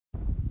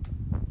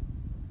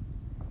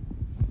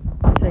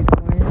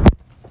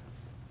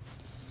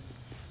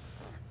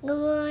Good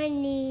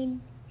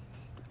morning.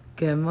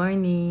 Good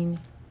morning.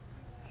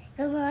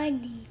 Good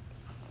morning.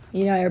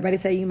 You know, everybody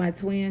say you my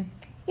twin.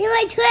 You're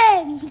my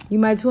twin. You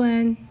my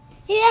twin.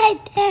 You're my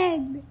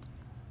twin.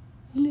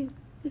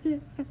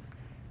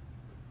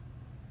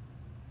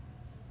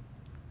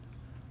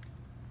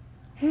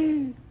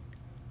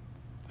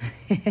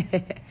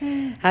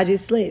 How'd you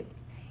sleep?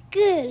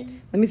 Good.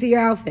 Let me see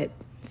your outfit.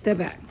 Step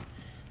back.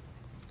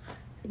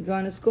 You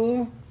going to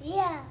school?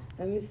 Yeah.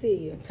 Let me see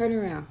you. Turn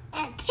around.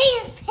 And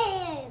pants.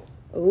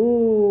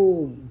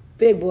 Ooh,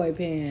 big boy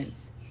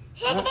pants.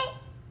 Do you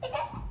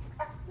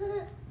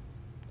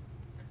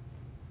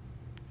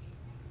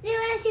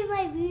want to see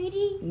my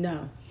booty?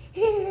 No,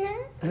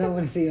 I don't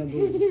want to see your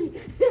booty.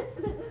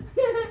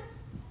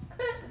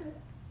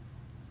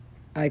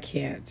 I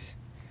can't.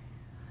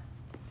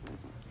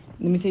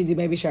 Let me see you do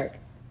baby shark.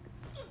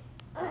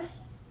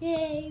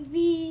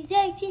 Baby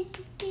shark.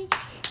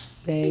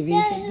 Baby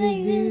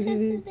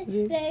shark.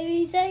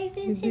 Baby shark.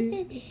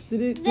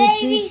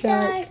 Baby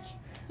shark.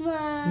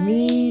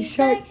 Me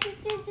shark.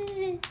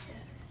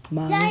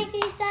 Mommy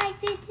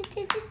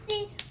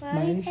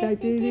shark.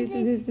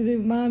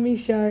 Mommy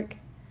shark.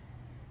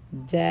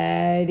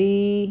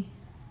 Daddy.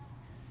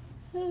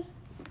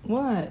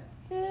 What?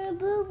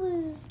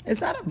 Boo-boo.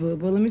 It's not a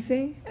boo-boo. Let me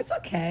see. It's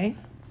okay.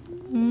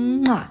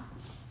 Mwah.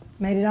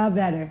 Made it all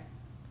better.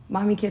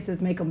 Mommy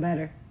kisses make them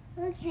better.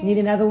 Okay. Need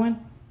another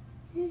one?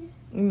 Let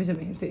me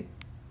see.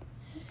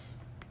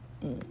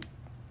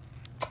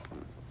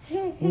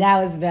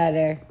 Now it's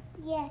better.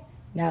 Yeah.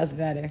 Now it's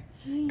better.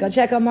 Go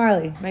check on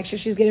Marley. Make sure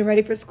she's getting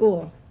ready for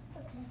school.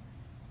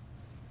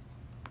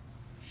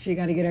 She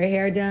got to get her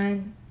hair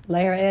done,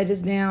 lay her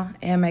edges down,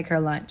 and make her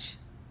lunch.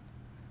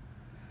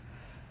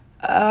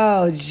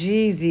 Oh,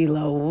 Jeezy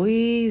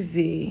Louise.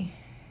 She's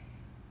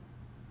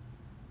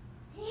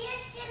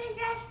getting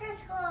dressed for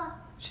school.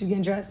 She's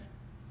getting dressed?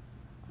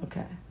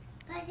 Okay.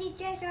 But she's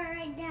dressed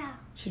right now.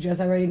 She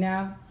dressed already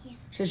now? Yeah.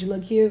 Should she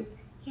look cute?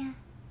 Yeah.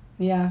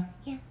 Yeah.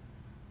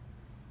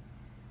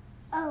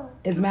 Oh.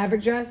 Is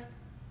Maverick dressed?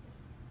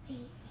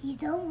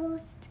 He's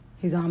almost.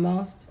 He's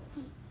almost.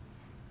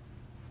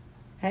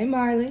 Hey,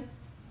 Marley.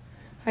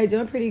 How you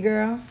doing, pretty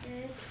girl?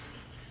 Good.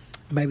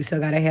 Baby still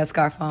got her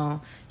headscarf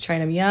on.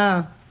 Train him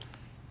young.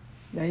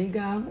 There you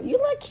go. You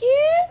look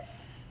cute.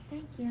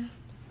 Thank you.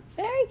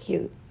 Very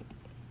cute.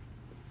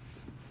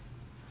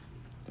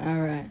 All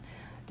right.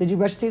 Did you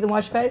brush your teeth and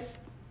wash your face?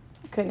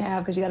 Couldn't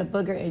have because you got a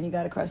booger and you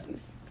got a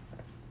crusties.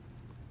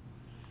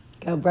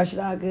 Go brush it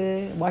all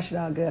good. Wash it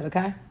all good,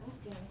 okay?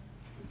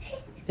 Okay.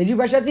 Did you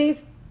brush your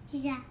teeth?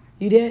 Yeah.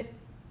 You did?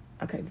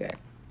 Okay, good.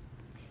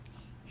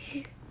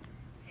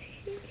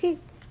 Can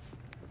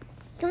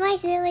I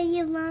sit with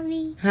you,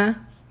 Mommy? Huh?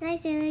 Can I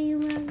sit with you,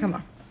 Mommy? Come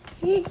on.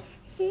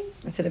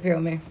 Let's sit up here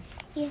with me.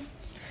 Yeah.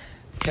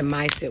 Can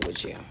I sit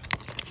with you?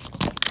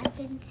 I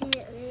can sit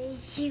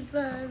with you,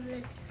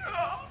 Mommy.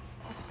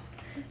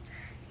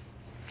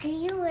 Can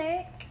you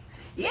work?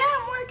 Yeah,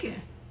 I'm working.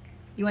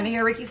 You want to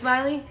hear Ricky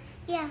Smiley?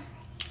 Yeah.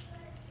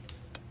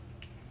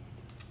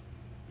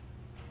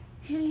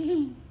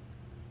 You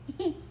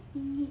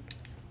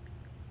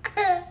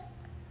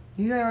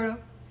heard him.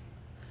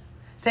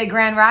 Say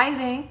Grand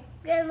Rising.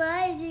 Good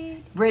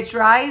morning. Rich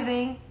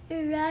Rising.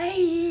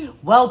 Rising.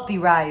 Wealthy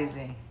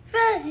Rising.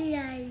 Frosty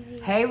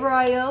rising. Hey,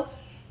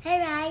 Royals. Hey,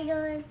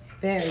 Ragos.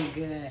 Very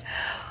good.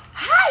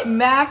 Hi,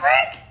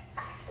 Maverick.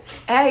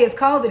 Hey, it's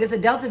COVID. It's a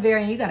Delta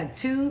variant. You got a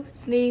 2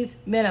 sneeze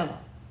minimum.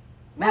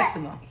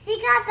 Maximum. What? She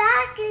got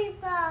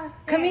basketball.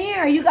 Come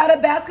here. You got a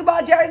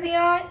basketball jersey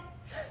on?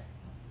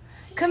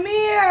 Come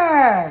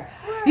here.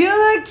 Look. You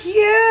look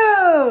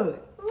cute.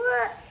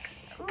 Look.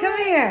 Come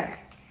here.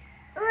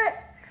 Look.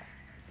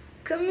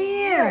 Come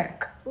here.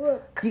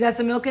 Look. You got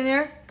some milk in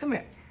there? Come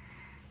here.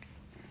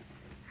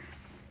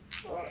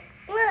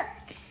 Look.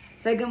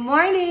 Say good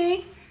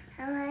morning.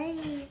 Hello.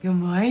 Good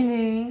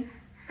morning.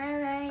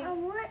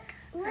 Hello.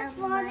 Look,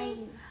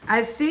 Mommy.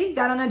 I see. You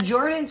got on a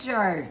Jordan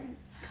shirt.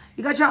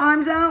 You got your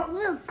arms out?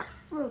 Look.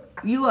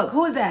 Look. You look.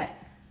 Who is that?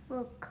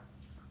 Look.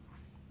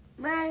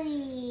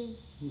 Mommy.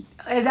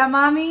 Is that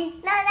Mommy?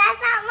 No,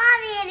 that's not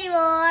Mommy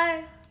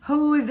anymore.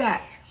 Who is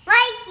that?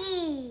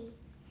 Mikey.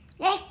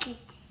 Look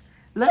it.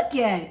 Look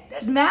at.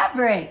 That's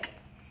Maverick.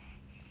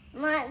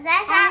 That's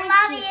not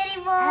Mommy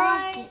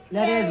anymore.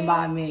 That is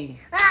Mommy.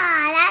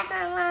 That's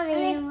not Mommy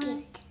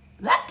anymore.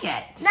 Look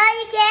at. No,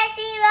 you can't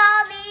see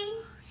Mommy.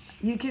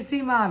 You can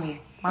see Mommy.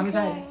 Mommy's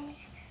hiding.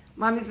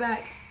 Mommy's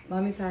back.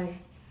 Mommy's hiding.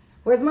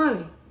 Where's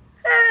Mommy?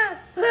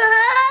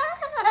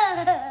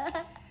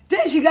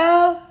 There she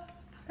go.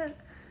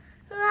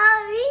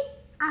 Mommy.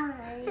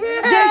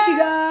 There she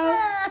go.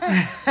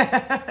 I'm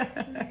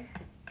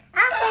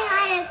playing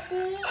hide and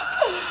seek.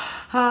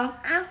 Huh?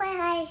 I'm playing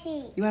hide and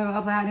seek. You want to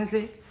go play hide and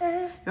seek? You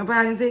want to play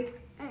hide and seek?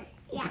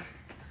 Yeah.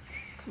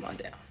 Come on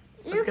down.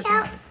 You Let's get some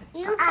hide and count. seek.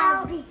 You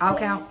count. I'll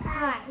count.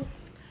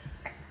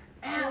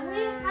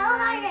 I'll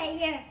hide right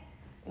here.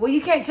 Well,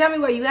 you can't tell me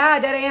where you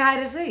hide. That ain't hide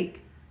and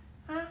seek.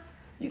 Huh?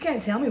 You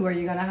can't tell me where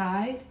you're going to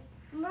hide.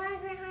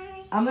 Mom's gonna hide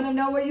right I'm going to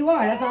know where you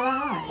are. That's not a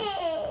hide.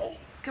 here.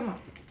 Come on.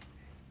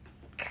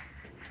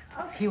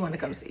 He want to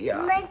come see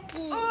y'all.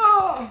 Mikey.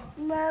 Oh.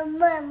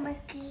 Mama,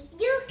 Mikey.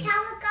 You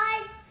count,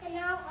 guys, and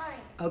I'll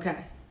count.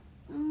 Okay.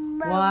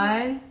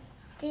 Mama.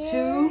 1,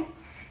 2,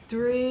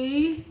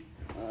 3,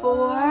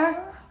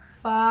 4,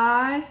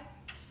 5,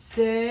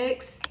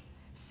 6,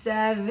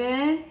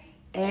 7,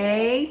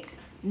 8,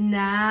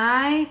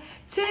 9,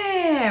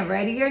 10.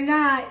 Ready or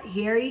not,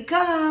 here he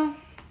come.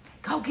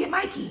 Go get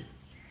Mikey.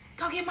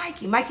 Go get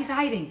Mikey. Mikey's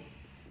hiding.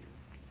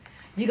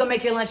 You gonna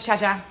make your lunch,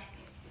 Cha-Cha.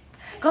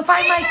 Go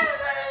find Mikey.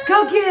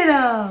 Go get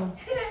him.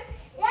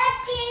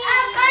 Lucky.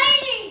 I'm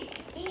hiding.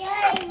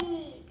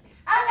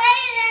 I'm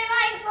hiding in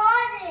my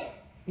closet.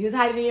 You was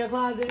hiding in your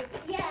closet?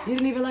 Yeah. You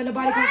didn't even let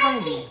nobody come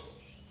find you?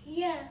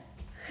 Yeah.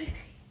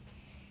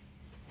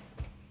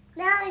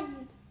 Now,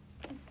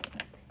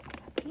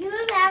 you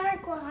and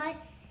Maverick will hide.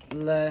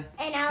 Listen,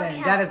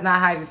 help. that is not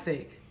hide and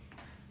seek.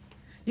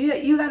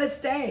 You gotta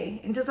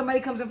stay until somebody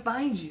comes and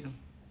finds you.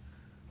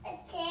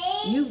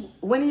 Okay. You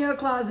went in your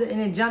closet and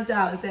then jumped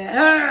out and said,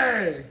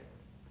 "Hey!"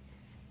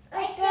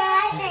 Like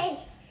I said,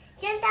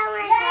 jump out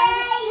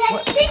my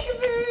closet.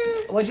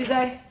 Peekaboo. What'd you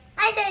say?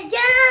 I said,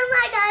 jump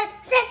my God,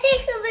 said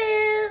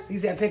peekaboo. You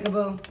said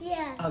peekaboo?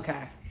 Yeah.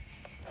 Okay.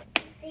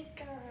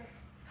 Peekaboo.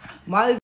 Marley's